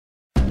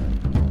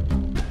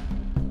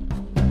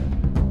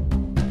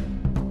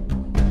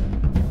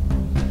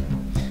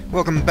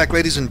Welcome back,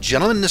 ladies and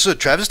gentlemen. This is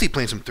AhTravesty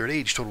playing some Third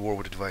Age Total War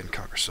with a Divide and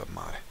Conquer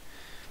submod.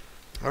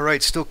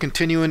 Alright, still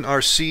continuing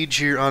our siege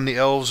here on the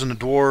elves and the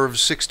dwarves.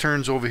 6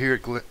 turns over here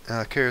at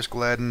Karis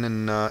Gladden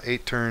and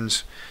 8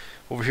 turns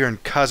over here in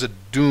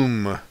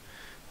Khazad-dûm.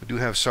 We do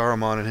have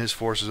Saruman and his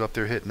forces up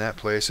there hitting that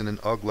place, and then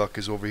Ugluk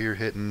is over here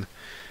hitting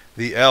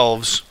the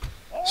elves.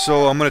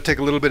 So I'm going to take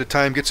a little bit of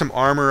time, get some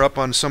armor up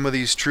on some of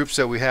these troops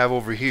that we have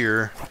over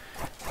here.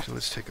 So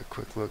let's take a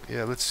quick look.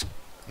 Let's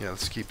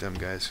keep them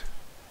guys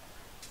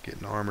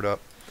getting armored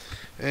up.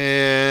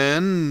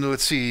 And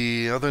let's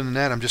see, other than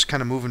that, I'm just kind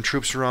of moving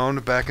troops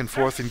around back and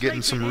forth and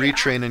getting some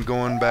retraining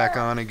going back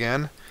on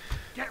again.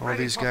 All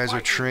these guys are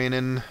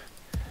training,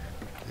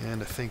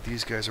 and I think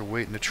these guys are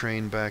waiting to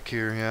train back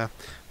here. Yeah,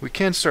 we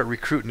can start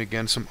recruiting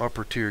again some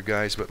upper tier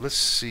guys, but let's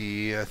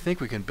see, I think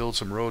we can build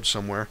some roads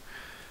somewhere.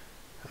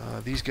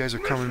 These guys are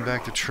coming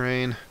back to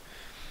train,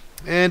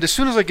 and as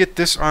soon as I get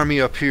this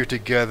army up here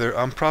together,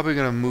 I'm probably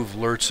going to move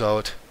Lurtz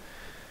out.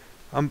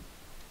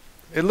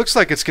 It looks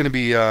like it's going to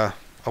be a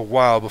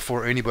while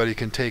before anybody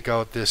can take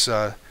out this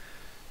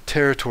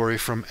territory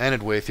from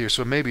Enedwaith here,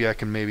 so maybe I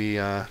can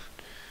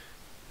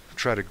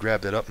try to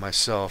grab that up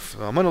myself.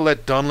 I'm going to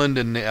let Dunland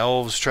and the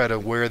elves try to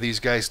wear these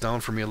guys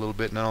down for me a little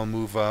bit, and then I'll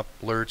move up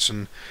Lurtz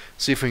and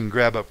see if we can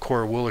grab up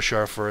Cor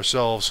Willishar for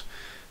ourselves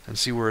and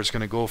see where it's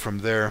going to go from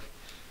there.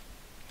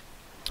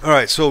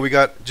 Alright, so we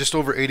got just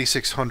over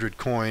 8,600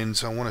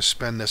 coins. I want to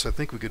spend this. I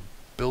think we could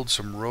build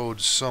some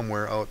roads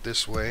somewhere out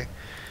this way.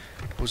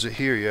 Was it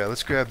here? Yeah,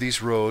 let's grab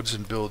these roads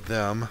and build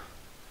them.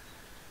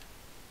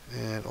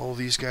 And all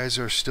these guys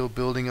are still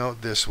building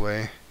out this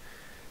way.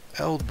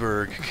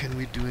 Eldberg, can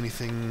we do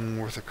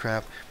anything worth a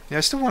crap? Yeah,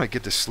 I still want to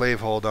get the slave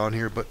hall down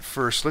here, but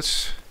first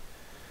let's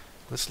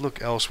look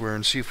elsewhere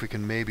and see if we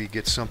can maybe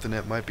get something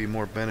that might be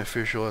more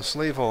beneficial. A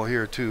slave hall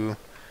here too.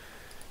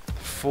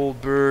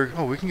 Foldberg.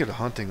 Oh, we can get a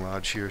hunting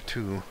lodge here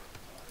too.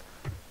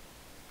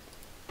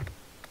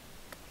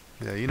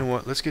 Yeah, you know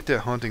what? Let's get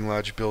that hunting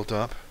lodge built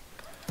up.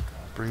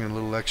 Bring in a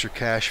little extra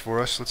cash for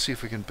us. Let's see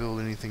if we can build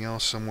anything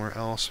else somewhere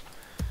else.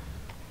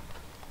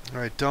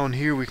 Alright, down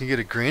here we can get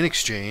a grain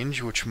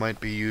exchange, which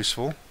might be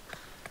useful.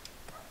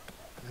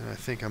 And I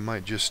think I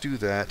might just do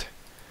that.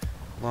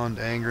 Lond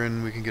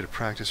Angren, we can get a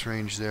practice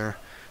range there.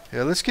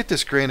 Yeah, let's get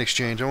this grain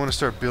exchange. I want to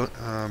start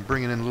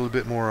bringing in a little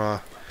bit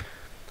more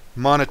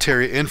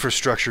monetary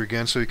infrastructure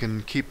again so we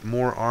can keep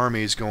more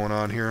armies going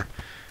on here.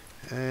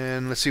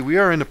 And let's see, we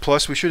are in the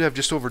plus. We should have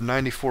just over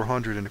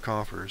 9,400 in the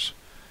coffers.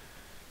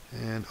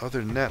 And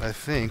other than that, I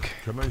think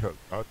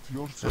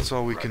that's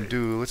all we can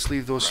do. Let's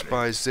leave those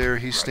spies there.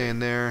 He's staying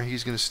there.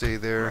 He's going to stay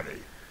there.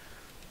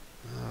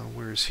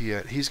 Where is he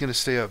at? He's going to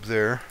stay up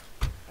there.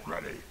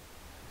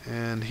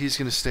 And he's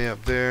going to stay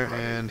up there.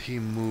 And he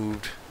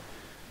moved.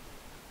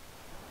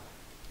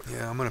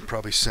 Yeah, I'm going to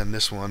probably send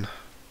this one.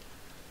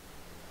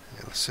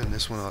 Yeah, let's send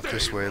this one out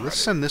this way. Let's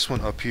send this one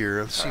up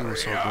here. Let's see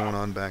what's all going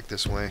on back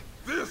this way.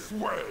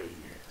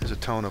 There's a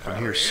town up in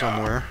here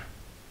somewhere.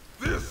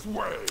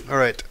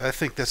 Alright, I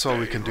think that's all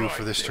we can do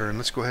for this turn.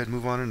 Let's go ahead and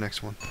move on to the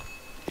next one.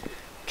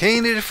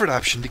 Candidate for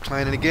adoption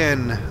declining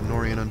again.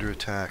 Norian under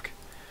attack.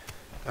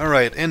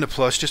 Alright, and a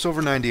plus, just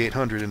over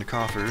 9,800 in the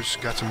coffers.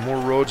 Got some more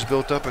roads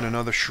built up and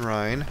another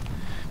shrine.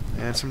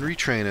 And some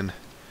retraining.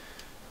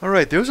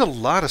 Alright, there's a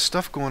lot of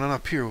stuff going on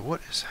up here.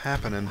 What is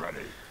happening?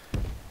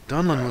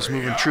 Dunland was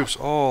moving troops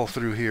all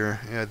through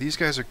here. Yeah, these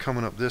guys are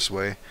coming up this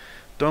way.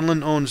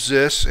 Dunland owns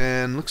this,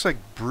 and looks like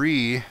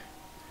Bree's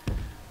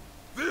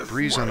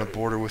on the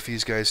border with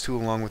these guys too,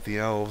 along with the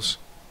elves.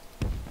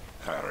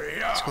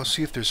 Let's go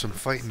see if there's some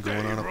fighting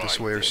going on up this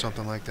way or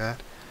something like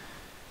that.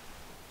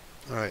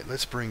 Alright,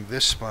 let's bring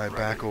this spy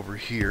back over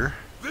here.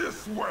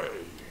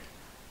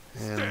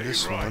 And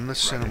this one,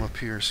 let's send him up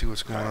here, see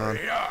what's going on.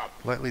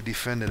 Lightly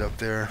defended up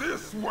there.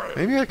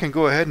 Maybe I can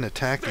go ahead and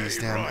attack these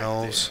damn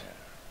elves.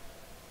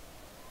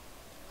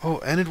 Oh,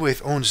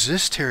 Enedwaith owns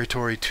this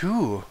territory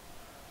too.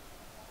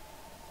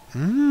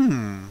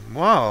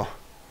 Wow.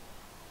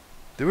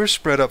 They were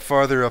spread up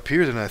farther up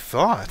here than I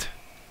thought.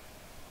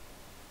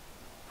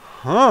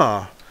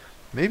 Huh.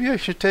 Maybe I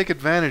should take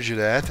advantage of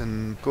that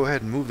and go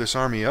ahead and move this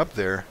army up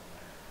there.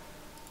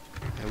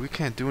 Yeah, we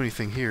can't do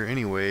anything here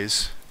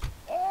anyways.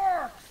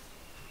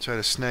 Try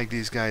to snag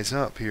these guys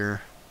up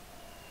here.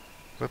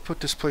 If I put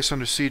this place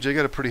under siege, I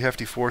got a pretty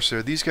hefty force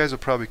there. These guys will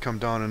probably come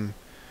down and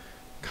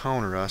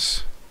counter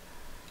us.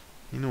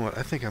 You know what?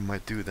 I think I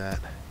might do that.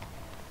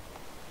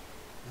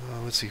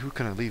 Let's see, who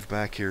can I leave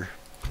back here?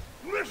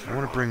 I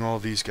want to bring all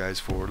these guys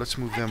forward. Let's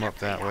move them up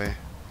that way.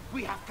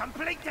 We have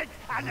completed.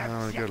 I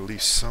gotta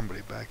leave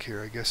somebody back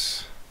here, I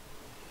guess.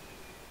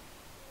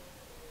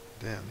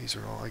 Damn, these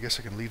are all. I guess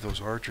I can leave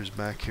those archers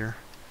back here.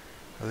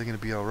 Are they gonna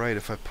be alright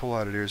if I pull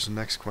out of there is the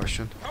next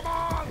question.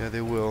 Yeah,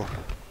 they will.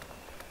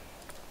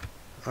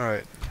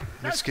 Alright,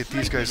 let's get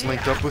these guys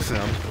linked up with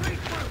them.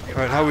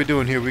 Alright, how are we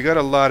doing here? We got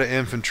a lot of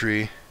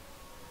infantry.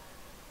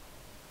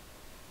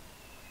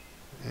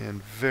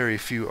 And very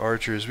few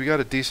archers. We got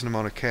a decent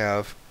amount of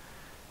cav.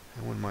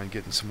 I wouldn't mind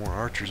getting some more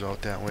archers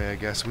out that way, I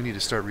guess. We need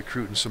to start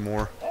recruiting some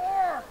more.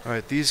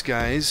 Alright, these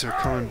guys are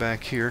coming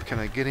back here. Can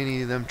I get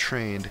any of them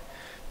trained?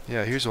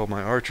 Yeah, here's all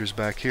my archers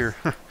back here.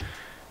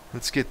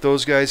 Let's get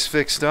those guys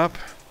fixed up.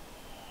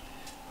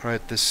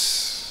 Alright,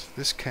 this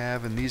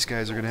cav and these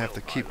guys are going to have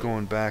to keep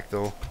going back,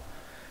 though.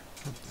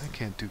 I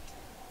can't do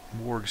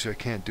wargs. I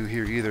can't do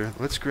here either.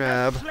 Let's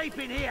grab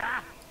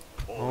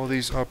all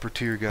these upper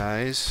tier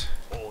guys,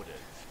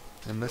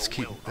 and let's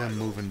keep them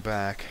moving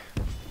back.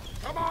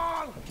 Come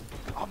on!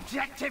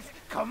 Objective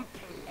complete.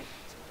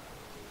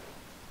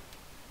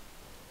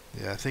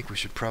 Yeah, I think we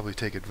should probably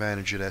take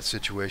advantage of that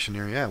situation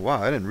here. Yeah,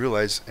 wow, I didn't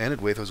realize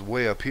Anadwaith was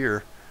way up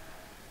here.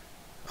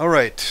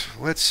 Alright,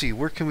 let's see.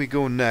 Where can we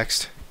go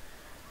next?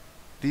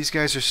 These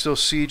guys are still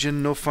sieging.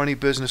 No funny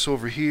business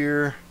over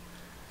here.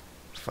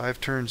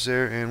 5 turns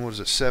there, and what is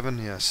it,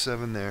 7? Yeah,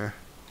 7 there.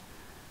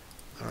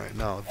 Alright,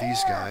 now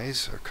these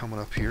guys are coming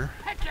up here.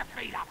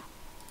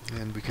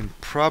 And we can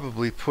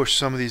probably push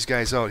some of these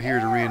guys out here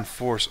to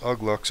reinforce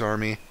Ugluk's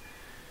army.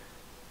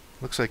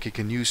 Looks like he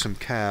can use some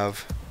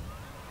cav.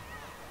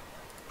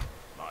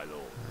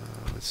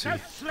 Let's see.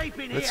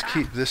 Let's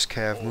keep this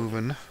cav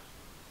moving.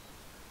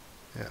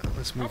 Yeah,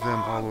 let's move them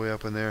all the way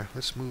up in there.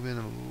 Let's move in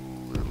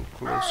a little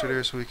closer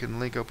there so we can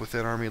link up with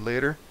that army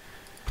later.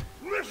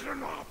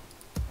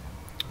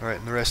 Alright,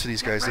 and the rest of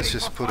these guys, let's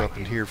just put up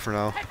in here for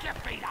now.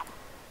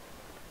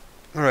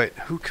 Alright,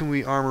 who can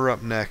we armor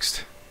up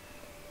next?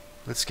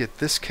 Let's get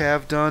this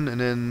cav done,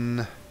 and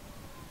then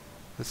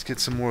let's get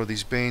some more of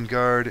these Bane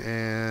Guard,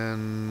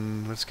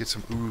 and let's get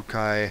some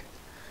Urukai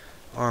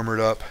armored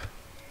up.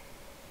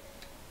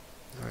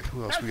 Alright,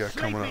 who else we got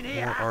coming up?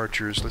 More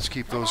archers. Let's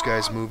keep those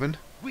guys moving.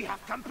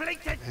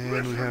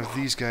 And we have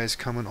these guys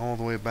coming all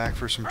the way back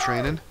for some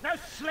training.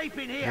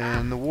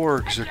 And the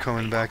wargs are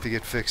coming back to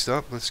get fixed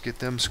up. Let's get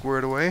them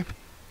squared away.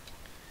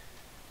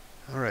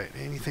 Alright,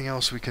 anything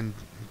else we can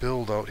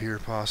build out here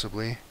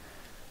possibly?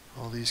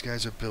 All these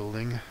guys are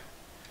building.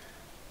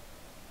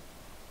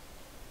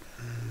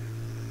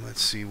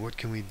 Let's see, what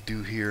can we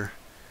do here?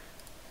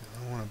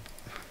 I want to...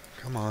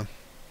 Come on.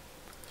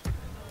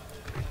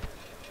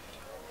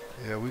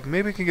 Yeah,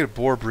 maybe we can get a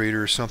boar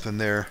breeder or something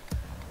there.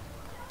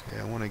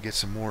 Yeah, I want to get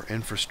some more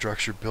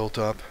infrastructure built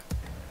up.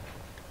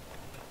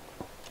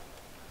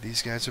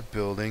 These guys are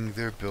building,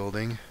 they're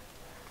building.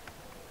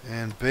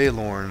 And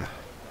Baylorn.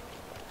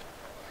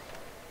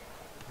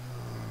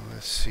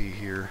 Let's see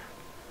here.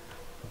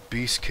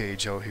 Beast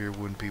cage out here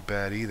wouldn't be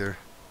bad either.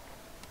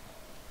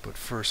 But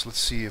first, let's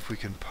see if we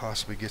can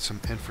possibly get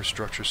some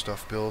infrastructure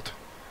stuff built.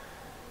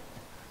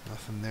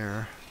 Nothing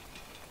there.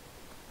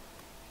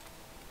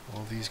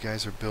 All these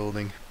guys are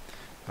building.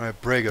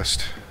 Alright,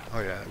 Bragust. Oh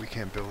yeah, we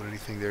can't build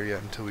anything there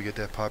yet until we get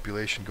that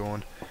population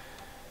going.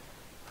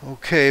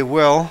 Okay,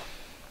 well...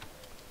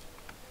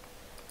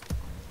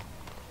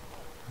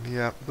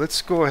 yeah,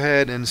 let's go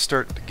ahead and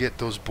start to get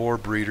those boar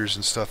breeders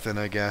and stuff in,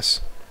 I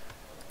guess.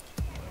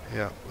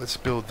 Yeah, let's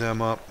build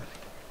them up.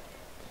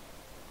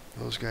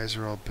 Those guys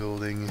are all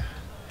building.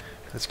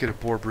 Let's get a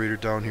boar breeder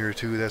down here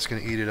too. That's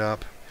going to eat it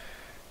up.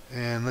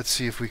 And let's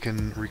see if we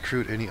can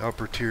recruit any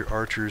upper tier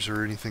archers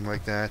or anything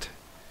like that.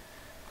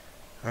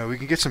 Alright, we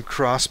can get some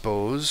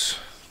crossbows.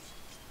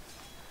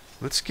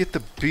 Let's get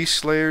the beast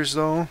slayers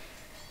though.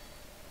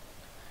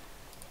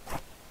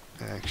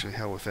 Actually,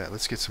 hell with that.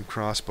 Let's get some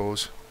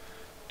crossbows.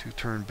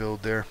 2-turn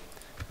build there.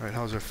 Alright,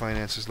 how's our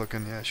finances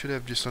looking? Yeah, it should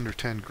have just under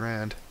 10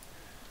 grand.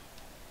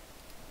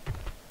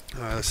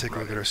 Alright, let's take a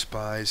look at our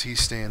spies. He's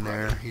staying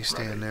there. He's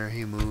staying there.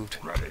 He moved.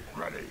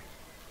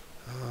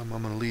 I'm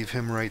going to leave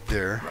him right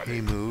there.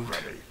 He moved.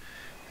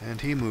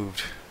 And he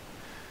moved.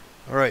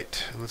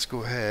 Alright, let's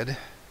go ahead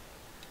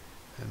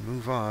and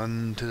move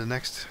on to the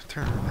next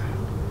turn.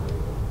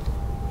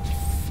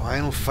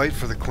 Final fight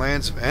for the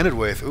clans of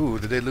Anadwaith. Ooh,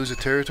 did they lose a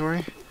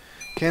territory?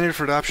 Candidate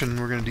for adoption,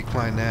 we're going to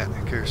decline that.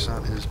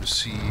 Kherson is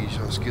besieged.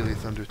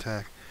 Osgiliath under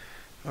attack.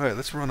 Alright,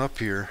 let's run up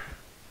here.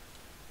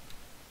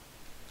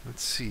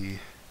 Let's see.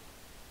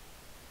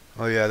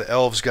 Oh yeah, the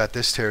elves got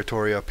this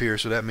territory up here,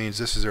 so that means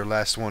this is their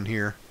last one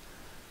here.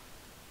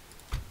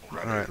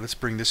 Alright, let's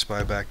bring this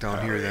spy back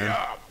down here then.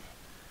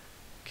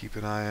 Keep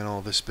an eye on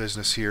all this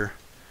business here.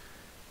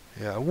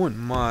 Yeah, I wouldn't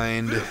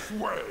mind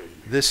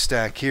this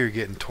stack here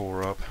getting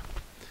tore up.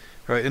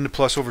 Alright, into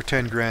plus over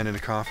 10 grand in the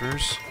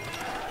coffers.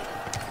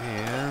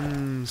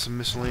 And some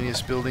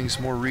miscellaneous buildings,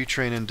 more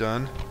retraining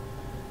done.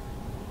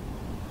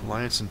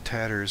 Alliance and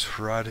Tatters,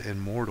 Hrad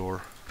and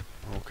Mordor.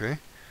 Okay.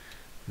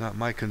 Not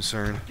my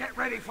concern. Get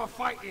ready for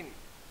fighting.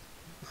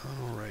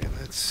 Alright,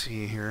 let's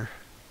see here.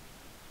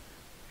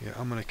 Yeah,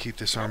 I'm going to keep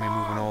this army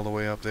moving all the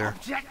way up there.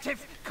 See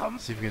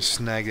if we can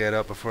snag that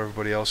up before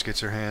everybody else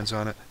gets their hands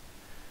on it.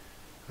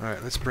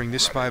 Alright, let's bring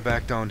this spy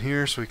back down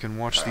here so we can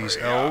watch these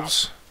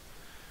elves.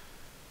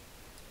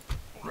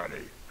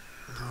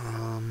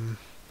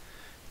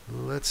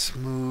 Let's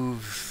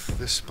move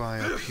this spy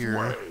up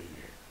here.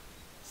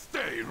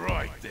 Stay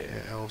right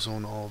there. Yeah, elves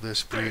own all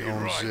this, Bree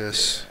owns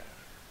this.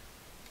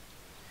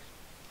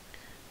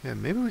 Yeah,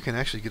 maybe we can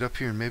actually get up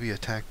here and maybe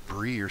attack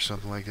Bree or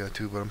something like that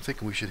too, but I'm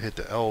thinking we should hit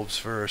the elves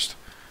first.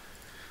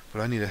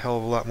 But I need a hell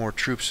of a lot more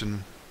troops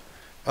and...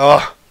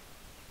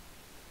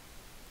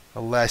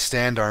 a last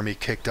stand army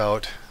kicked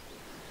out.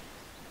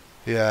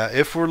 Yeah,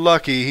 if we're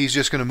lucky, he's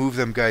just going to move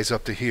them guys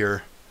up to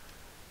here.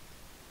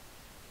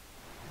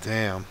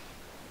 Damn.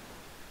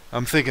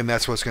 I'm thinking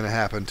that's what's going to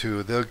happen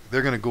too. They're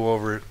going to go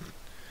over.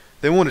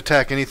 They won't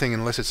attack anything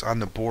unless it's on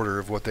the border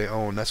of what they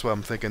own. That's why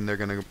I'm thinking they're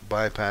going to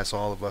bypass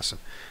all of us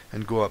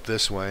and go up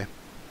this way.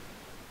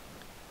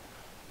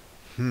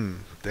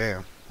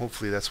 Damn.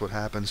 Hopefully that's what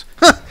happens.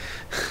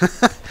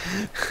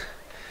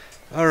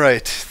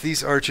 Alright,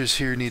 these archers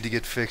here need to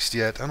get fixed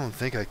yet. I don't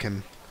think I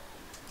can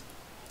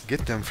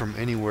get them from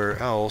anywhere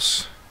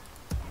else.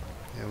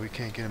 Yeah, we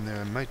can't get them there.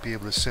 I might be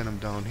able to send them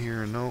down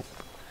here. Nope.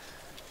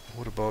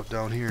 What about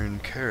down here in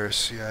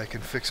Karis? Yeah, I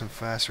can fix them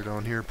faster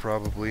down here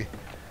probably.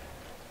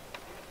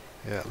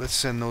 Yeah, let's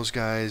send those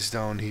guys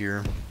down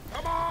here.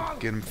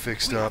 Get them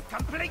fixed up.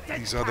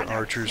 These other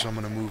archers, I'm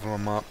going to move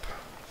them up.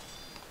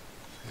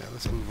 Yeah,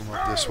 let's move them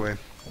up this way.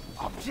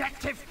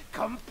 Objective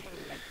complete.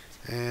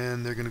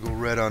 And they're going to go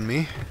red on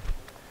me.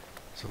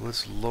 So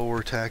let's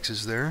lower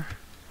taxes there.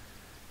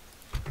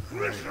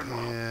 Right,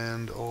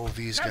 and all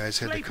these guys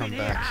had to come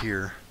back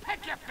here.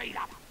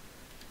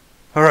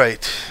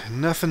 Alright,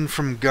 nothing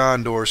from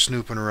Gondor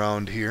snooping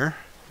around here.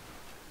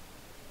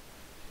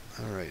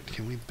 Alright,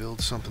 can we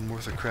build something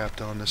worth a crap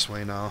down this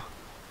way now?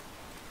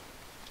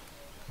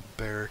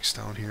 Barracks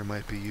down here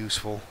might be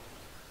useful.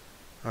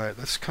 Alright,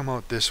 let's come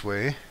out this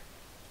way.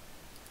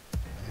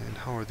 And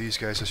how are these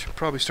guys? I should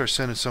probably start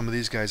sending some of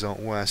these guys out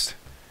west.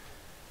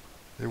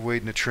 They're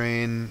waiting to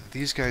train.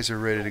 These guys are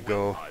ready to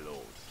go.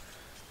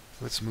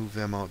 Let's move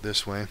them out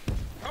this way.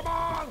 Come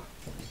on!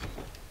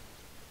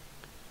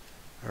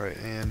 Alright,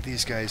 and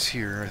these guys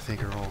here I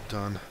think are all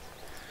done.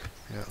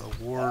 Yeah, the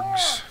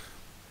wargs.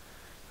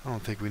 I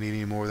don't think we need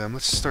any more of them.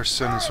 Let's start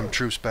sending some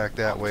troops back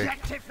that way.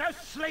 No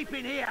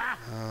sleeping here.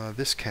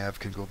 This cav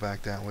can go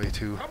back that way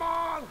too. Come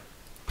on!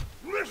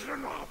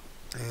 Listen up!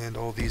 And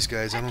all these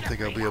guys, I don't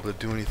think I'll be able to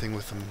do anything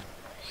with them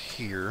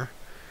here.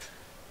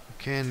 We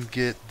can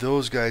get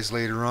those guys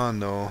later on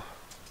though.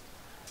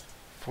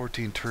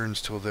 14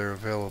 turns till they're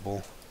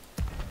available.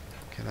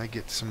 Can I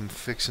get some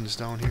fixins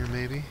down here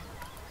maybe?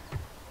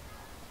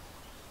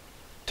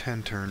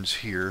 10 turns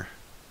here.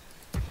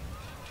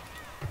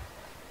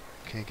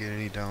 Can't get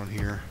any down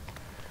here.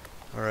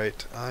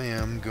 Alright, I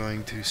am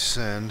going to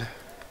send...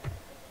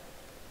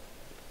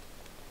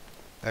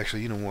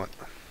 Actually, you know what?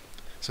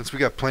 Since we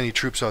got plenty of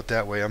troops out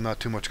that way, I'm not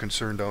too much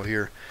concerned out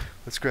here.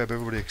 Let's grab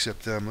everybody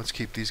except them. Let's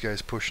keep these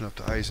guys pushing up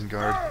to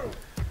Isengard.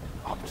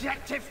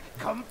 Objective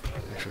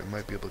complete. Actually, I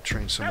might be able to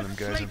train some of them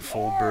guys in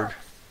Foldberg.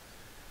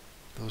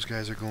 Those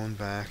guys are going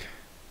back.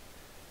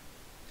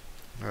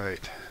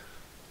 Alright.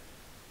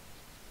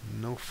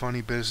 No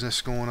funny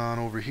business going on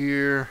over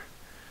here.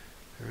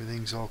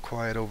 Everything's all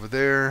quiet over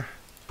there.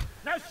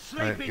 No Alright,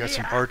 sleeping got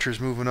some here. archers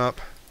moving up.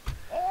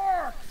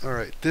 Orcs.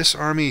 Alright, this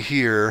army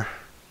here.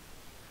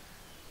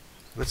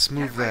 Let's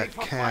move Get that ready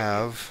for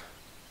cav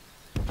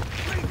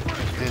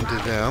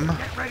into them.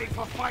 Get ready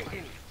for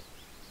fighting.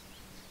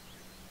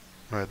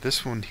 Alright,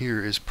 this one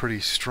here is pretty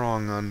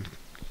strong on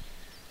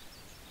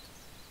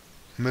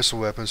missile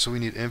weapons, so we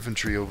need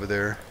infantry over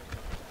there.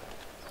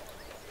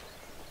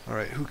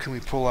 Alright, who can we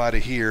pull out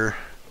of here?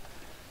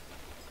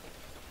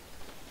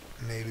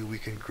 Maybe we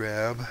can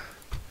grab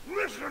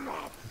Listen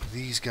up.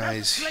 these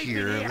guys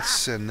here. Let's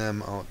send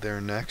them out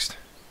there next.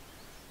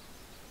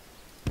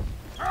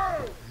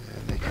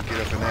 And they can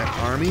get up in that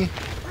army.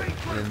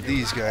 And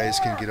these guys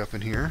can get up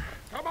in here.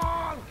 Come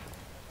on.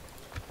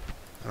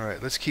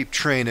 Alright, let's keep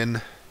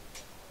training.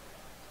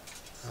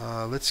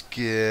 Let's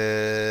get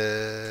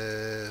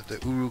the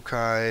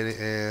Uruk-hai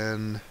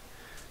and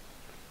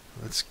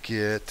let's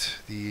get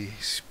the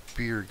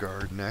Spear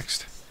Guard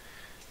next.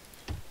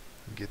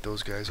 And get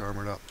those guys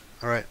armored up.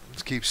 Alright,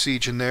 let's keep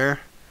sieging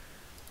there.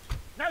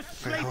 No Right,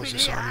 sleeping how's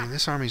this here. army?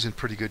 This army's in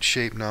pretty good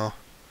shape now.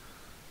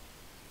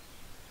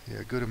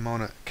 Yeah, good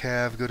amount of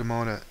cav, good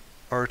amount of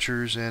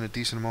archers, and a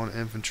decent amount of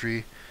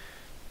infantry.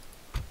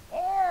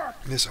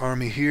 Orcs. This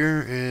army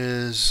here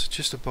is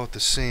just about the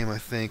same, I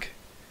think.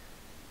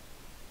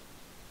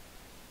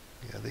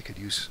 Yeah, they could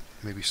use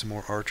maybe some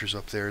more archers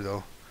up there,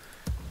 though.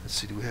 Let's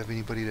see, do we have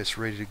anybody that's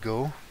ready to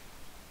go?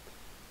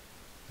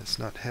 That's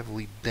not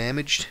heavily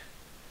damaged.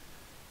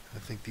 I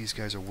think these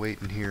guys are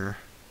waiting here.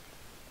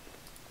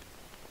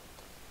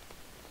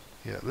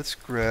 Yeah, let's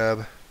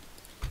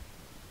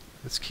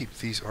keep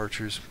these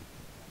archers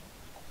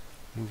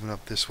moving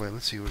up this way.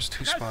 Let's see, there's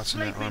two spots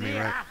in that army,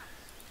 right?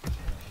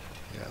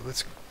 Yeah,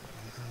 let's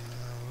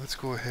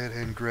go ahead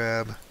and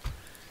grab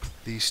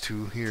these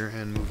two here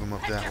and move them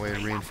up that way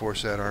and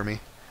reinforce that army.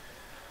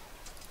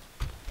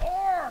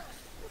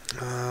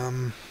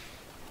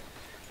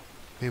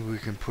 Maybe we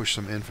can push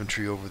some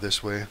infantry over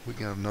this way. We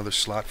can have another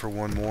slot for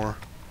one more.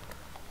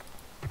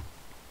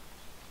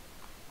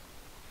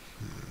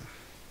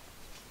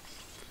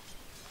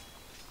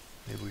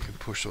 Maybe we can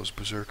push those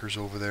berserkers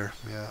over there.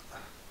 Yeah.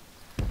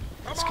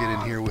 Let's get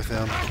in here with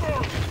them.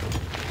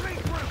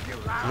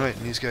 Alright,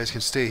 and these guys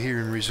can stay here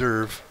in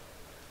reserve.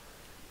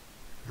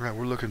 Alright,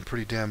 we're looking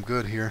pretty damn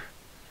good here.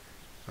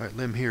 Alright,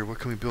 Lim here, what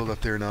can we build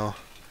up there now?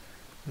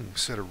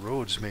 Set of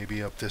roads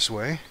maybe up this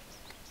way.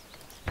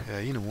 Yeah,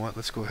 you know what?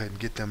 Let's go ahead and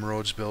get them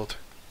roads built.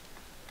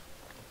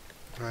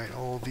 Alright,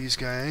 all these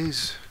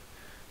guys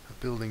are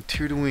building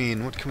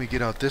Tatooine. What can we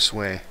get out this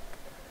way?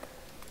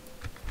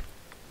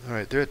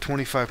 Alright, they're at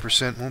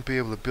 25%. Won't be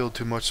able to build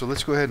too much, so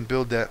let's go ahead and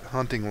build that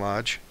hunting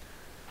lodge.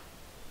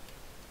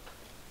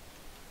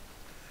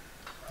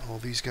 All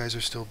these guys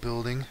are still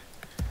building.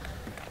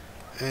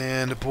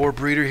 And a boar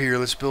breeder here.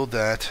 Let's build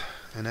that.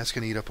 And that's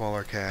going to eat up all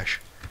our cash.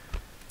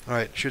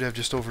 Alright, should have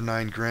just over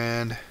 9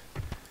 grand.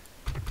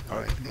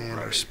 Alright, and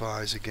our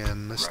spies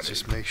again. Let's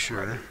just make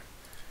sure.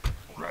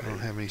 I don't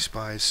have any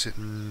spies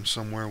sitting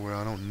somewhere where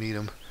I don't need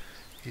them.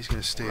 He's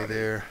going to stay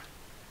there.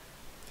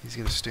 He's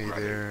going to stay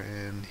there,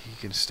 and he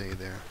can stay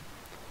there.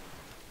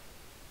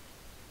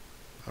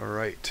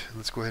 Alright,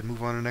 let's go ahead and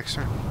move on to the next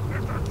turn.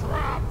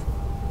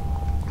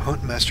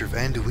 Huntmaster of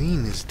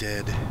Anduin is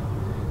dead.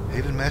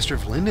 Haven Master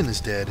of Linden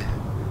is dead.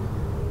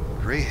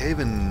 Grey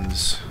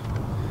Havens.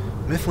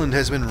 Mifflin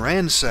has been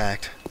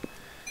ransacked.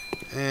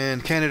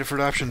 And candidate for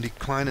adoption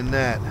decline in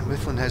that.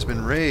 Mifflin has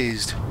been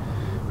raised.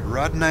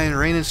 Rodnine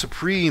reigning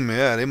supreme.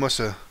 Yeah, they must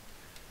have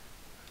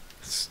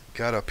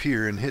got up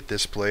here and hit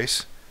this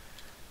place.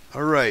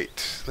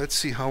 Alright, let's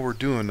see how we're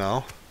doing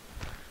now.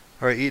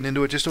 Alright, eating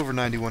into it, just over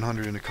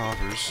 9,100 in the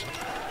coffers.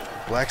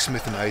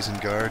 Blacksmith in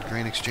Isengard.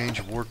 Grain exchange,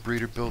 a warg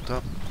breeder built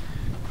up.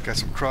 Got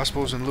some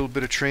crossbows and a little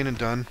bit of training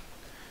done.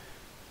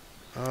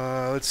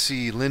 Let's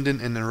see, Linden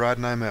and the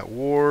Rodnheim at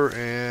war,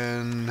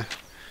 and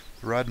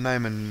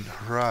Rodnheim and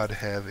Rod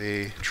have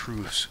a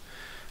truce.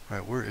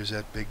 Alright, where is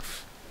that big...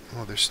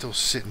 oh, they're still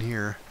sitting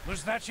here.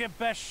 Was that your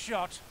best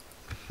shot?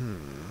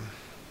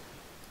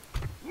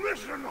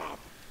 Listen up!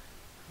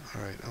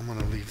 Alright, I'm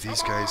gonna leave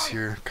these guys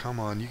here. Come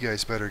on, you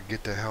guys better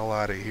get the hell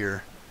out of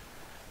here.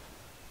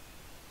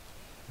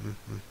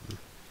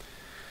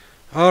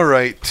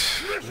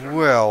 Alright,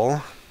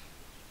 well...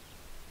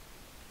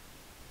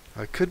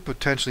 I could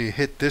potentially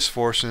hit this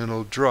force and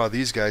it'll draw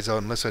these guys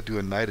out unless I do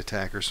a night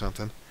attack or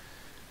something.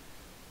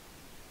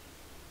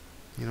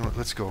 You know what,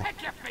 let's go.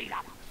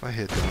 If I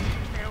hit them,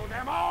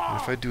 and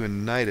if I do a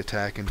night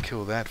attack and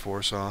kill that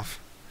force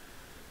off...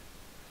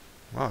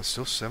 wow, it's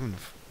still 7...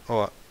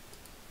 oh,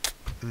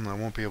 I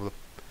won't be able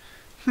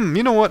to...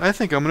 you know what, I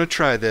think I'm going to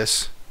try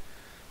this.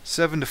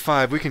 7 to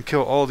 5, we can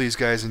kill all these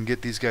guys and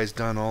get these guys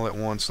done all at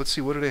once. Let's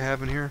see, what do they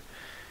have in here?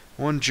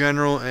 One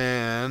general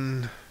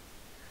and...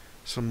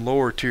 some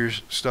lower tier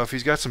stuff.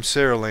 He's got some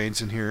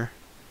Saralanes in here.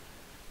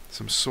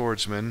 Some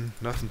swordsmen.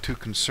 Nothing too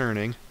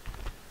concerning.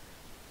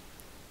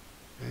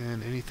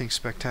 And anything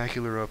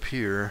spectacular up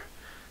here.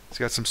 He's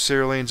got some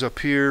Saralanes up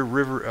here.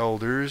 River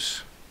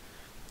Elders.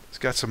 He's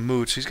got some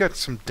moots. He's got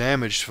some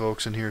damaged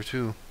folks in here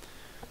too.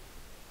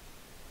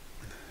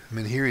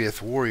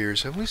 Minheriath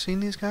warriors. Have we seen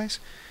these guys?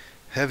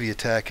 Heavy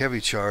attack,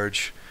 heavy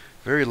charge.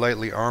 Very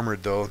lightly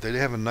armored though. They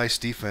have a nice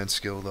defense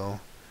skill though.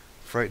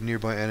 Frighten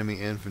nearby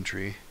enemy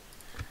infantry.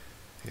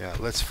 Yeah,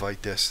 let's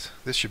fight this.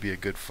 This should be a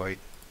good fight.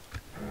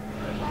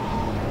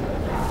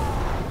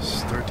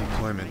 Start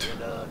deployment.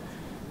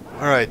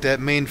 Alright, that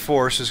main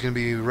force is going to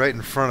be right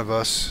in front of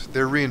us.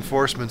 Their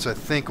reinforcements, I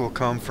think, will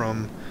come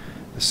from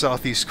the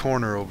southeast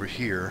corner over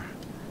here.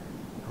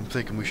 I'm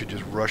thinking we should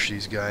just rush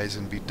these guys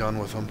and be done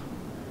with them.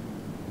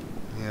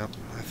 Yep,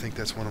 I think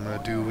that's what I'm going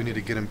to do. We need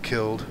to get them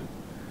killed.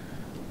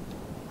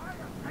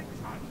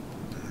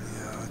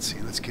 Yeah, let's see.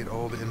 Let's get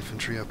all the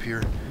infantry up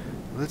here.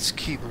 Let's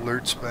keep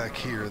alerts back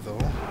here,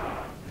 though.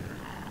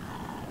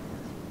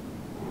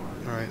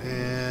 Alright,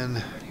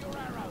 and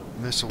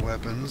missile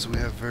weapons. We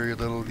have very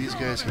little. These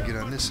guys can get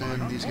on this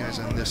end, these guys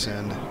on this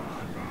end.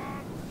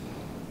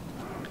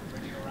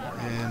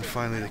 And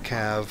finally the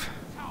cav.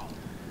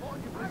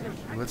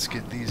 Let's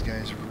get these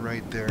guys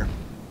right there.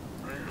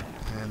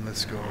 And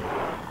let's go.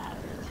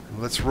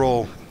 Let's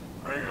roll.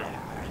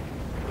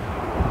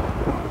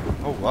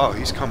 Oh wow,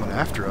 he's coming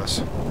after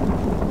us.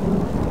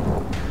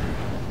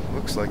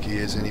 Looks like he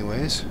is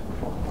anyways.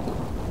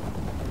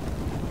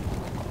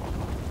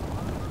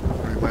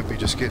 Or he might be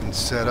just getting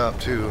set up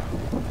too.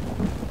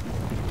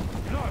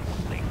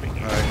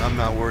 Alright, I'm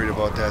not worried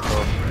about that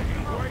though.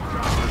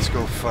 Let's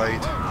go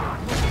fight.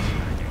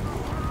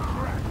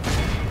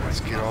 Let's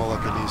get all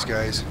up in these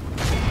guys.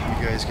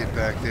 You guys get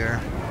back there.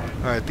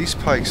 Alright, these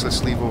pikes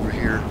let's leave over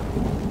here.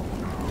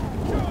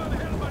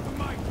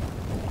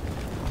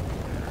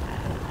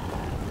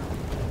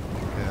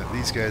 Yeah,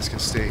 these guys can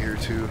stay here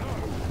too.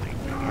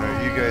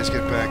 Alright, you guys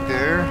get back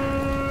there.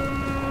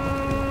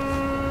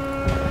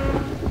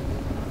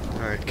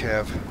 Alright,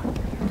 Cav.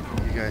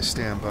 You guys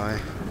stand by.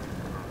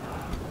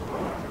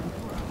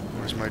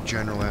 Where's my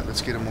general at?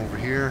 Let's get him over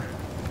here.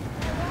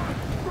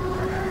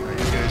 Alright,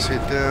 you guys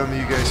hit them,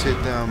 you guys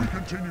hit them.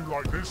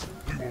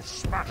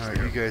 Alright,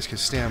 you guys can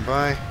stand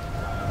by.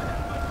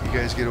 You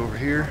guys get over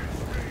here.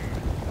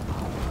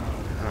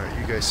 Alright,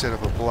 you guys set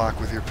up a block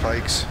with your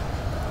pikes.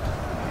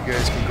 You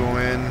guys can go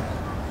in.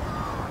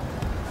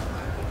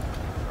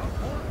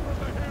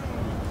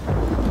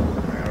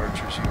 Alright,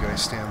 archers, you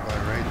guys stand by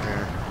right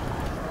there.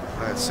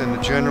 Alright, send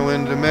the general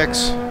into the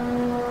mix.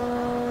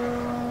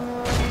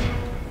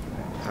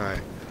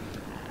 Alright,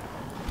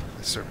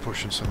 start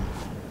pushing some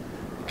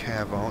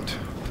cav out.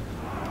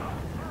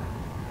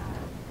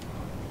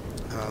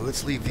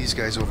 Let's leave these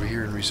guys over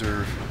here in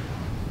reserve.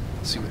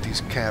 See what these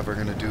cav are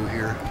going to do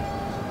here.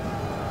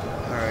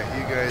 Alright,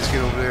 you guys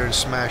get over there and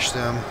smash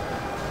them.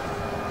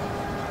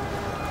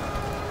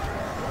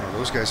 Oh,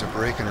 those guys are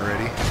breaking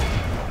already.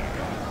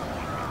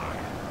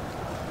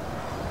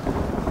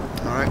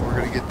 Alright, we're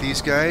going to get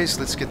these guys.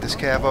 Let's get this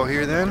cav out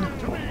here then.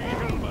 What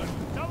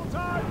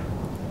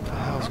the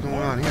hell's going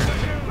on here?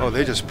 Oh,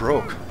 they just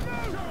broke.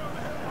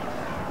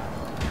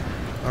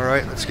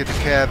 Alright, let's get the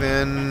cav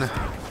in.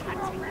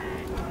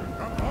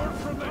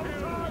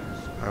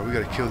 Alright, we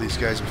gotta kill these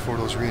guys before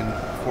those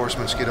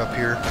reinforcements get up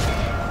here.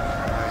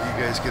 Alright,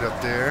 you guys get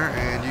up there,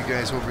 and you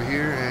guys over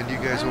here, and you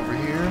guys over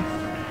here.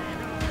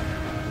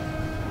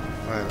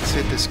 Alright, let's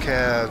hit this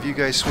cav. You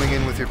guys swing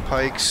in with your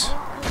pikes.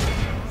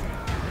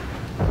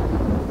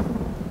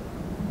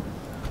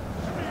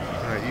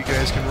 Alright, you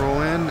guys can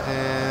roll in,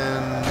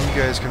 and you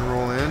guys can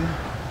roll in.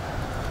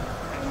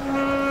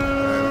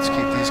 Alright, let's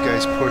keep these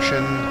guys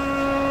pushing.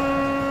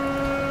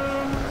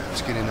 Alright,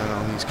 let's get in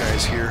on these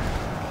guys here.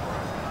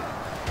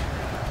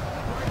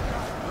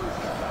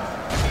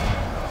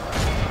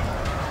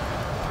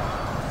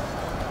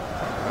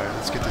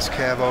 Let's get this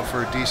cav out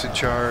for a decent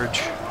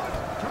charge.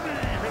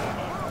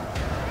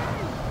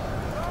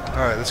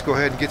 Alright, let's go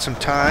ahead and get some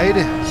tide.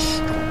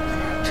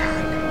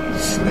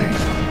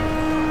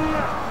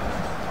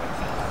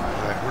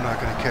 Alright, we're not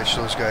going to catch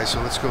those guys,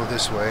 so let's go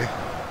this way.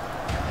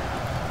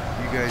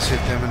 You guys hit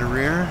them in the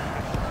rear.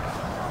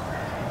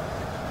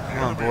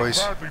 Come on,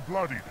 boys.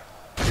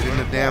 Get in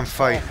the damn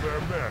fight.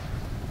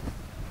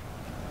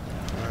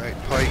 Alright,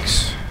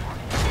 pikes.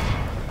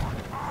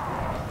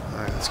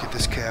 Alright, let's get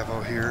this cav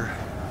out here.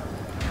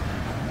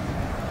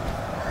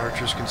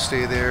 Archers can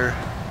stay there.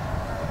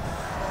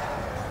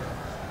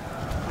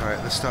 Alright,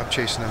 let's stop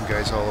chasing them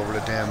guys all over the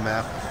damn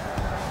map.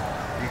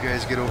 You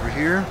guys get over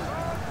here.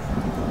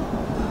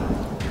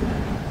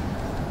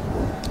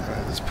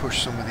 Alright, let's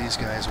push some of these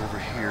guys over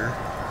here.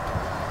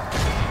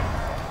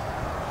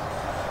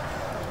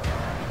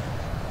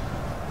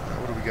 Alright,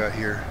 what do we got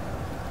here?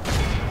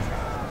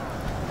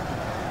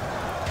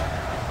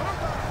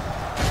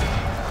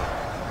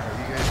 Alright,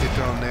 you guys get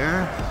down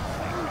there.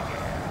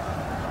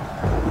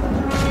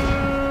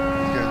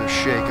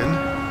 Shaken.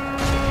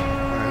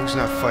 Alright, who's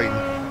not fighting?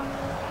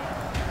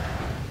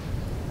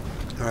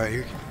 Alright,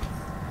 you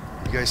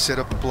guys set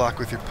up a block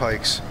with your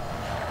pikes.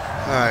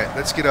 Alright,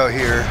 let's get out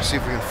here, see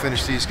if we can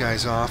finish these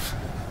guys off.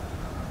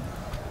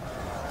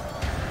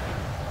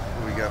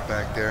 What do we got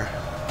back there?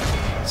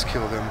 Let's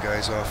kill them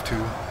guys off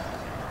too.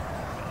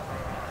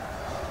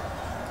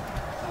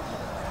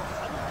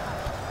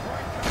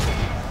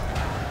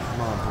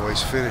 Come on,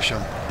 boys, finish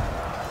them.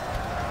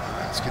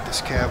 Alright, let's get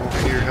this cav over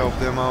here, help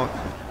them out.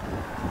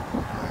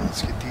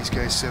 Let's get these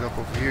guys set up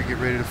over here, get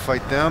ready to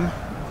fight them.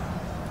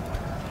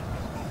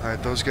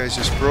 Alright, those guys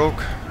just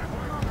broke.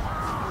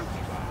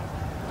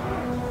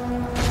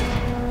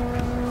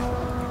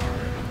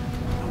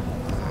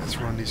 Let's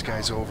run these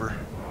guys over.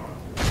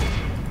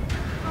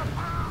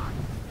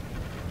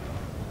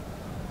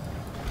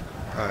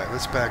 Alright,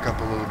 let's back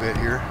up a little bit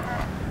here.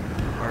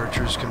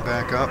 Archers can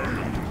back up.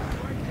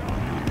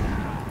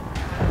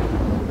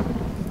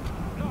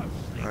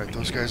 Alright,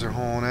 those guys are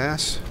hauling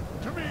ass.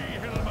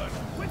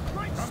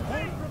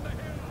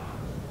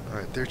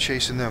 Alright, they're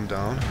chasing them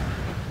down.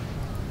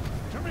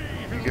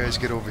 You guys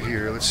get over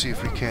here. Let's see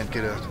if we can't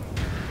get a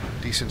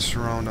decent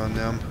surround on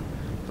them.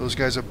 Those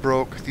guys are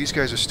broke. These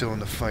guys are still in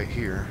the fight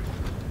here.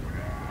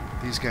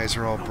 These guys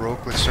are all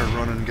broke. Let's start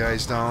running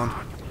guys down.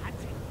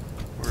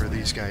 Where are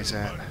these guys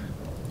at?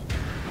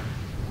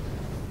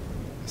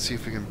 Let's see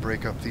if we can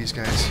break up these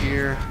guys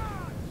here.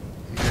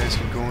 You guys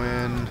can go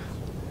in.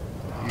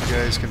 You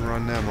guys can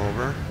run them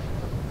over.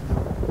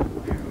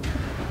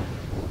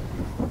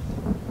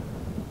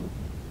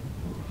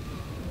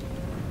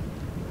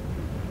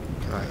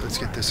 Alright, let's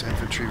get this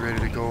infantry ready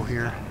to go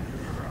here.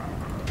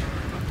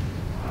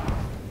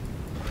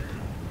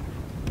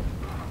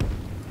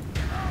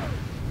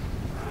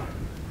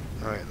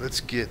 Alright,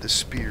 let's get the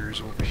spears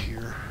over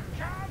here.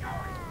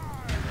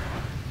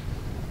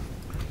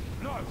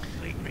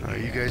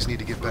 Alright, you guys need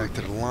to get back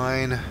to the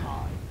line.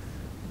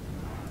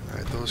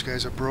 Alright, those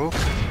guys are broke.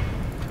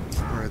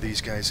 Where are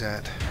these guys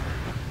at?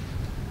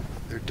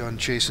 They're done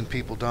chasing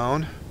people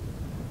down.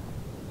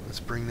 Let's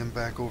bring them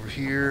back over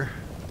here.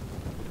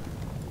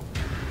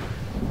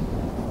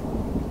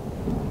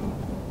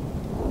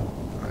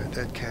 Alright,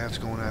 that cav's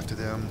going after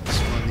them. Let's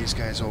run these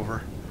guys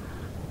over.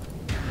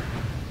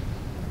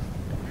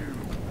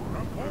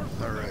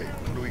 Alright,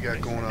 what do we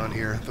got going on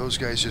here? Those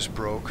guys just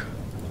broke.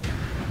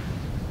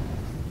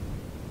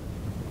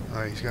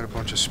 Alright, he's got a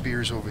bunch of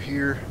spears over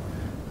here.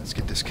 Let's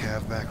get this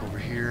cav back over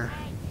here.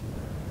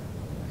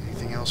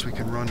 Anything else we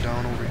can run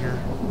down over here?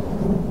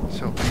 Let's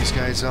help these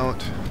guys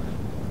out.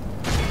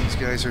 These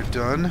guys are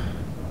done.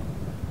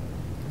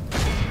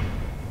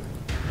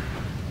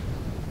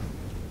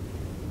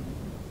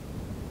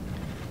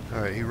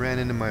 Alright, he ran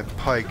into my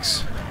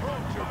pikes.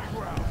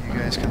 You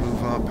guys can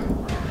move up.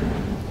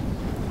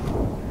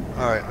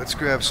 Alright, let's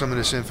grab some of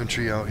this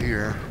infantry out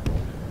here.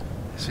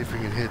 See if we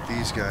can hit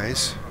these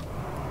guys.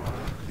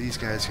 These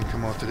guys can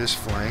come out to this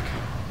flank.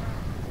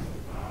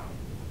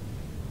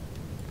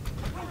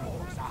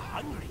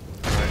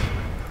 Alright.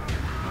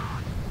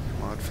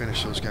 Come on,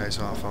 finish those guys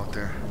off out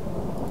there.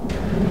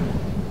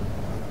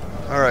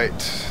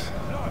 Alright.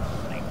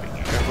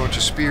 Got a bunch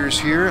of spears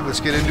here.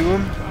 Let's get into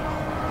them.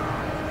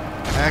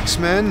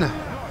 Axemen.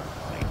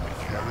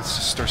 Yeah, let's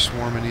just start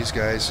swarming these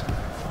guys.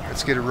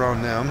 Let's get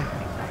around them.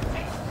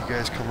 You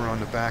guys come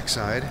around the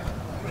backside.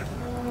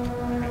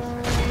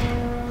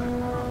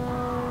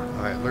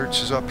 Alright,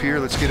 Lurch is up here.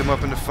 Let's get him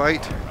up in the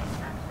fight.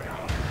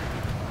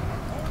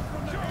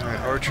 Alright,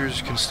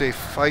 archers can stay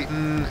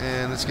fighting,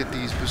 and let's get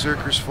these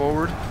berserkers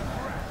forward.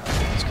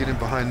 Let's get in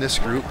behind this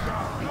group.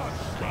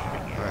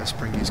 Alright, let's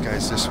bring these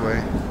guys this way.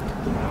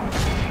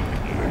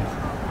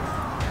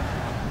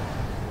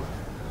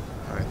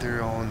 Alright,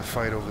 they're all in the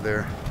fight over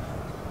there.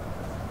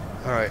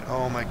 Alright,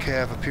 all my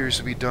cav appears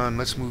to be done.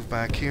 Let's move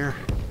back here.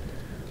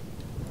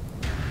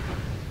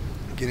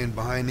 Get in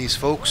behind these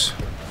folks.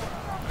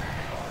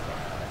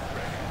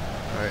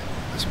 Alright,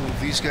 let's move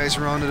these guys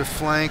around to the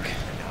flank.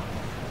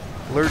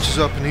 Lurch is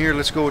up in here.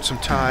 Let's go with some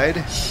tide.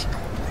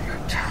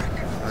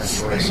 Alright,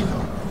 boys.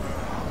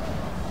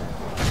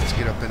 Let's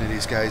get up into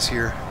these guys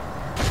here.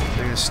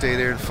 They're going to stay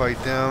there and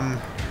fight them.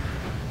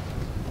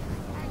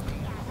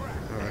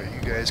 Alright,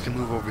 you guys can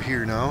move over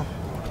here now.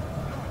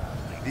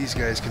 These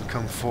guys can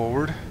come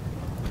forward.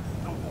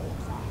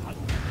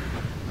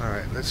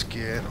 Alright, let's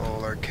get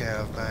all our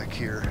cav back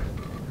here.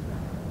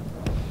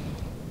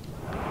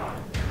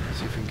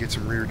 See if we can get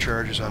some rear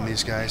charges on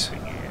these guys.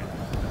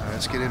 Alright,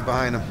 let's get in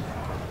behind them.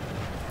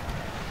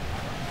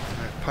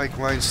 Alright, pike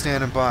line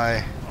standing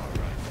by.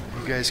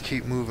 You guys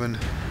keep moving.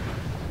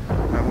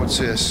 Alright, what's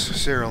this?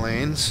 Sarah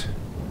lanes.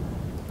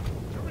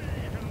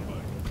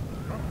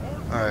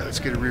 Alright, let's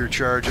get a rear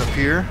charge up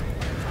here.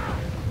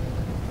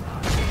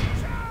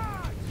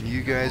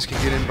 You guys can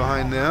get in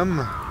behind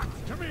them.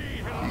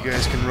 You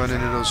guys can run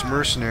into those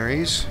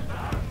mercenaries.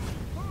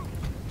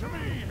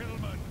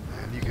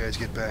 And you guys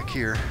get back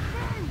here.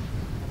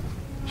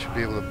 Should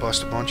be able to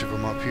bust a bunch of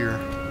them up here.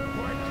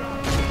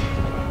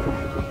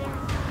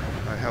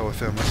 Alright, hell with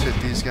them. Let's hit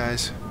these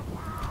guys.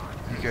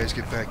 You guys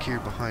get back here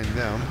behind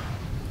them.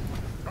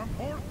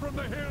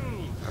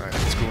 Alright,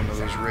 let's go into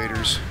those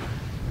raiders.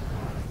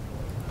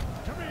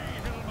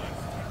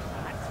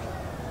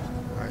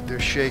 Alright, they're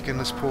shaking.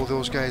 Let's pull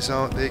those guys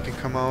out. They can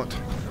come out.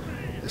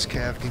 This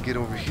cav can get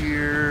over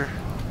here.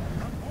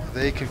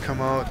 They can come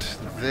out.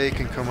 They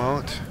can come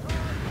out.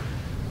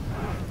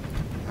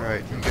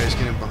 Alright, you guys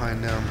get in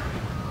behind them.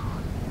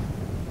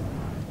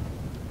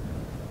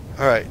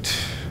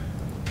 Alright.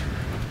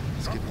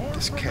 Let's get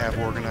this cav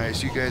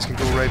organized. You guys can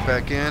go right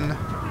back in.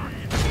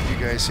 You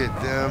guys hit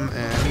them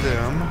and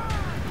them.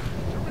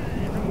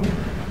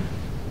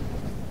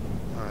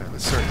 Alright,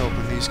 let's start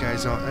helping these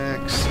guys out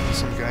next.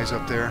 Some guys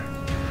up there.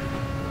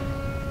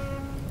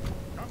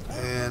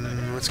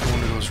 And let's go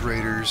into those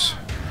raiders.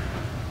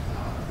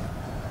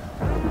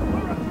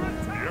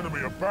 The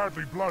enemy are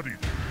badly bloodied.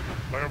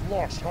 They have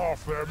lost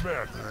half their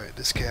men. Alright,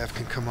 this cav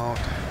can come out.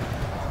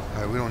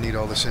 Alright, we don't need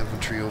all this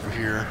infantry over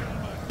here.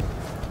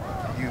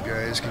 You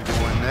guys can go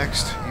in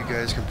next. You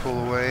guys can pull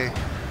away.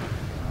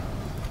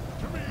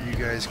 You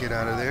guys get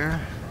out of there.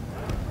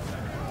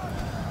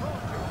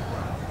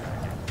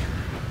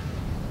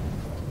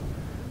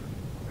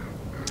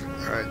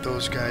 Alright,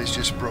 those guys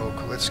just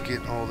broke. Let's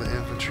get all the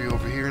infantry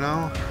over here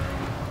now.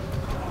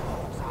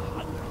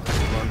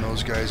 Run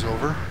those guys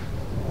over.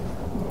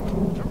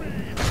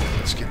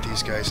 Let's get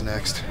these guys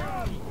next.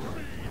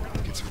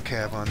 Get some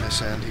cav on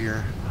this end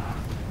here.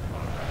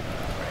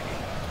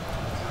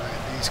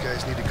 Alright, these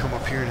guys need to come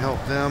up here and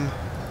help them.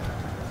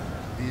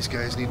 These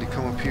guys need to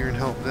come up here and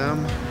help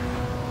them.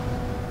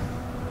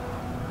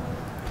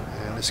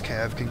 And this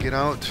cav can get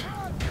out.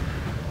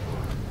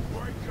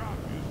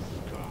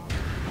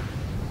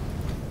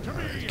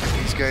 Alright, get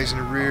these guys in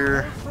the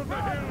rear.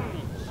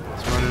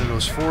 Let's run into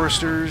those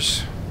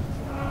foresters.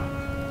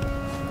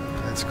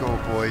 Let's go,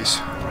 boys.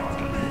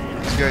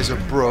 These guys are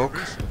broke.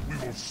 We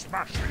will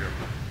smash them.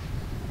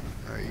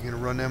 Alright, you gonna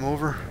run them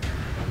over?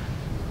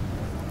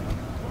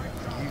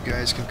 You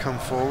guys can come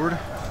forward.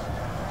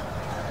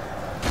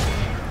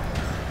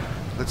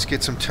 Let's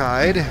get some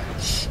tide.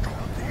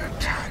 Stop the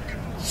attack.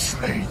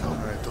 Slay them.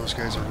 Alright, those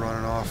guys are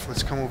running off.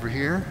 Let's come over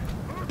here.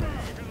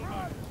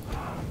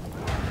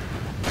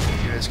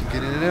 You guys can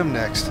get into them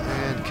next.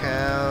 And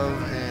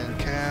cav, and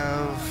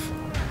cav.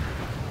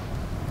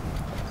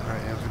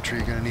 Alright, infantry,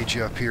 you're gonna need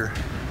you up here.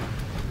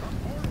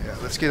 Yeah,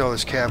 let's get all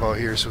this cav out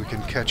here so we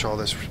can catch all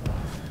these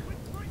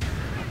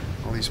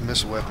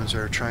missile weapons that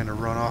are trying to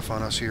run off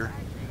on us here.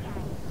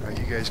 Alright,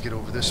 you guys get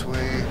over this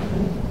way.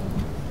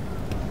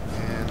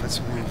 And let's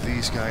move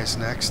these guys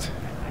next.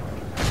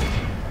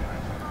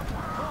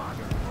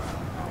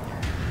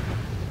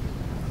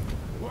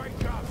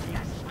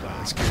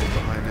 Let's get in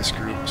behind this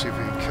group, see if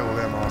we can kill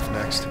them off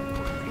next.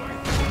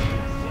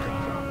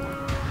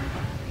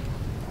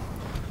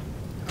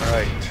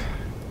 Alright.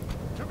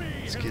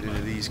 Let's get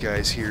into these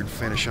guys here and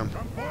finish them.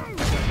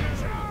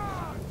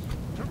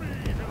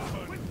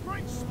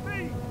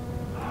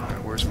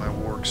 Alright, where's my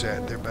wargs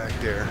at? They're back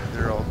there.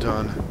 They're all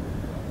done.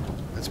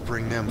 Let's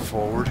bring them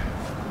forward.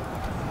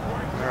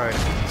 Alright,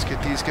 let's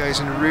get these guys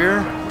in the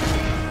rear.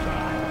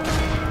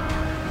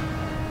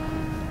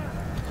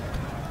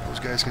 Those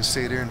guys can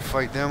stay there and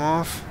fight them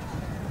off.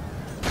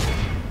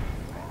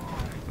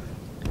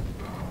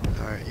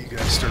 Alright, you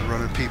guys start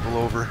running people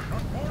over.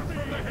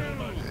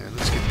 And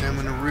let's get them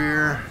in the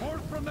rear.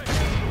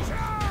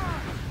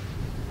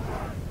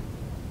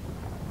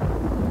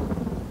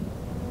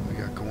 What we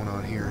got going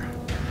on here?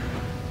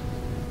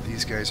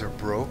 These guys are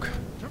broke.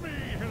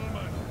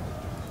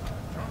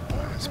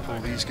 Let's pull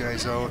these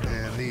guys out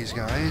and these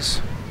guys.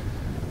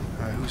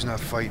 Alright, who's not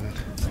fighting?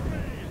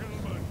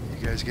 You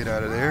guys get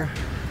out of there.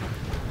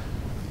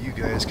 You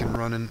guys can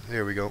run in.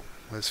 There we go.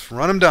 Let's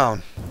run them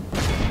down.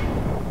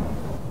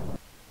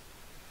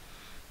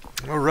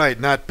 Alright,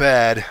 not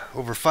bad.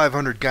 Over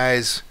 500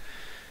 guys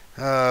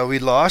we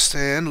lost,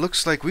 and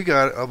looks like we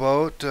got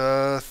about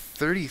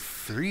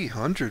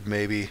 3,300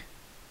 maybe.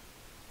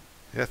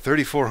 Yeah,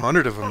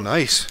 3,400 of them.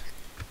 Nice.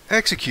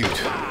 Execute.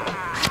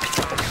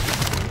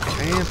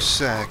 Camp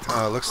sacked.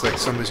 Oh, looks like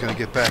somebody's going to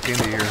get back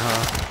into here,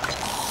 huh?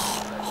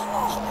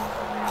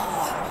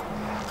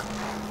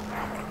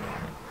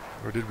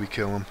 Or did we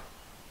kill him?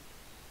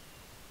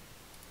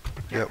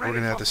 Yep, we're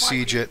going to have to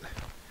siege it.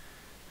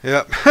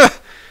 Yep.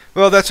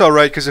 Well, that's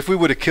alright, because if we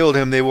would have killed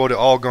him, they would have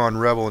all gone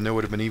rebel, and there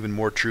would have been even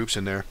more troops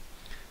in there.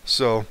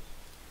 So...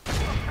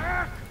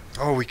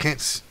 Oh, we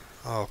can't...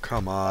 Oh,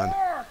 come on.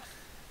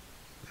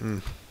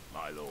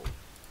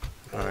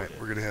 Alright,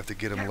 we're going to have to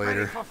get him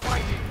later.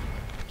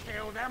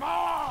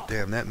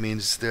 Damn, that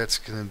means that's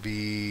going to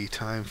be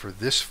time for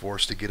this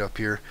force to get up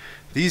here.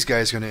 These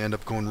guys are going to end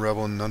up going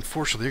rebel, and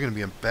unfortunately they're going to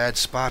be in a bad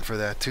spot for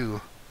that too.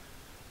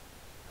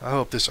 I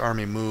hope this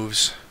army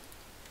moves.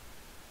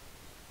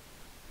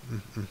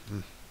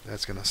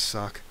 That's going to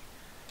suck.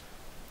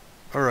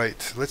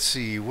 Alright, let's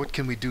see. What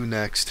can we do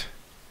next?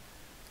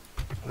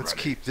 Let's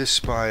keep this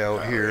spy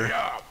out here.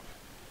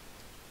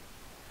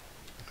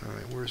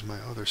 Alright, where's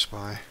my other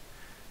spy?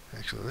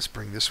 Actually, let's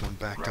bring this one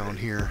back down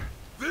here.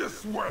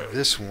 This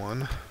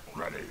one.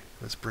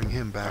 Let's bring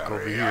him back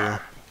over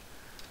here.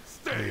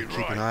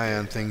 Keep an eye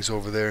on things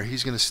over there.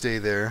 He's going to stay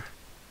there.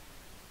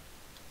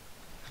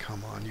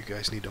 Come on, you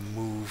guys need to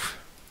move.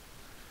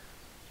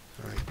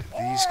 Alright,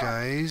 these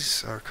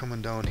guys are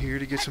coming down here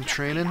to get some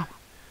training.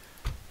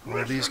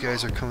 Well, these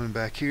guys are coming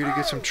back here to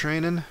get some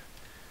training.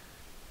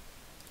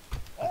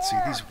 Let's see,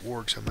 these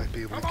wargs I might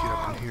be able to get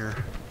up in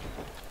here.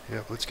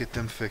 Yep, let's get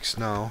them fixed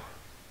now.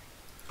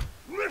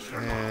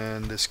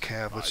 And this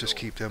cab, let's just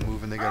keep them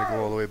moving. They gotta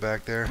go all the way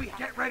back there. The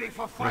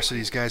rest of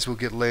these guys we'll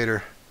get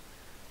later.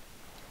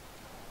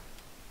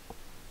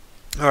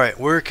 Alright,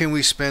 where can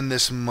we spend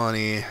this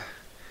money?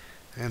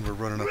 And we're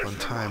running up on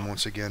time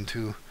once again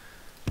too.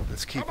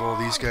 Let's keep all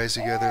these guys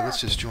together. Let's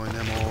just join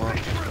them all up.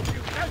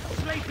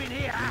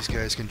 These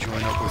guys can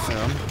join up with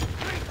them.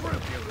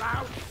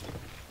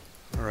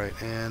 Alright,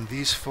 and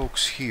these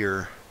folks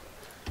here.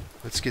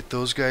 Let's get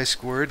those guys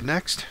squared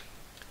next.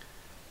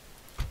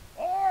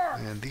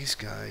 And these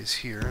guys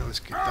here, let's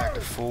get back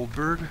to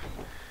Foldberg.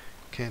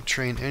 Can't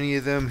train any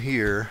of them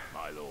here.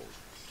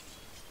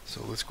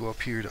 So let's go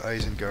up here to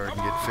Isengard and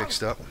get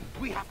fixed up.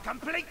 We have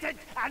completed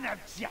an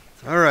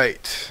objective.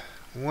 Alright,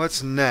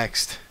 what's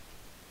next?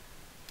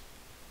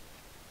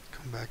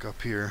 Come back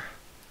up here.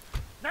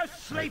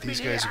 Right, these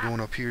guys are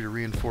going up here to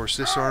reinforce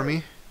this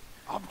army.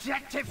 And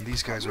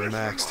these guys are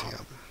maxed.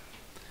 Yep.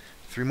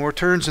 3 more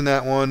turns in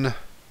that one.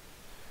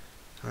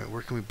 Alright,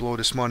 where can we blow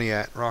this money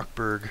at?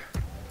 Rockburg.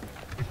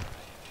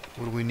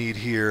 What do we need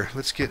here?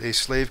 Let's get a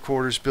slave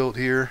quarters built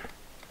here.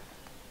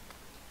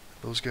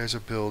 Those guys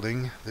are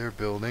building. They're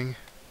building.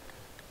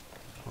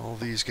 All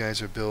these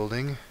guys are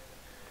building.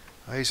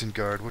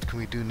 Isengard, what can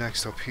we do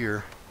next up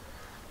here?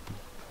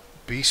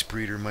 Beast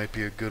breeder might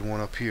be a good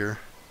one up here.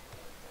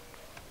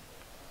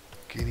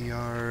 Guinea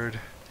yard.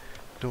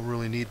 Don't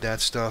really need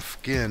that stuff.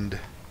 Gind.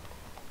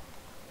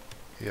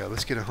 Yeah,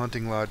 let's get a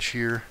hunting lodge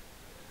here.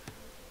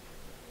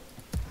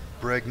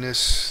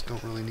 Bregness.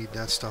 Don't really need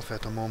that stuff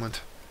at the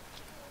moment.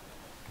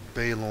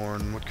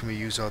 Baylorn, what can we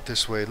use out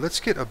this way? Let's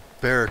get a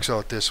barracks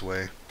out this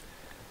way.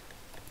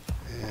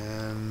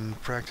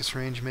 And practice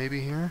range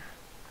maybe here.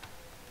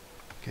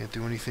 Can't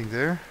do anything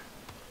there.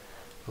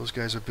 Those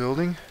guys are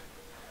building.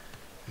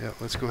 Yeah,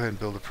 let's go ahead and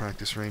build a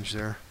practice range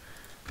there.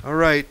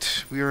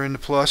 Alright, we are in the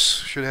plus.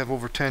 Should have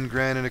over 10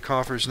 grand in the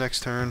coffers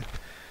next turn.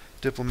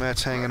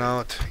 Diplomat's hanging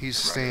out. He's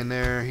staying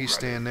there. He's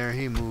staying there.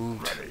 He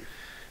moved.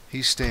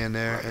 He's staying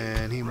there.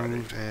 And he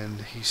moved.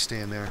 And he's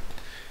staying there.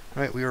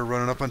 Alright, we are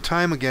running up on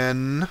time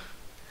again.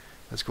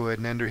 Let's go ahead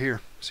and end her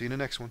here. See you in the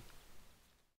next one.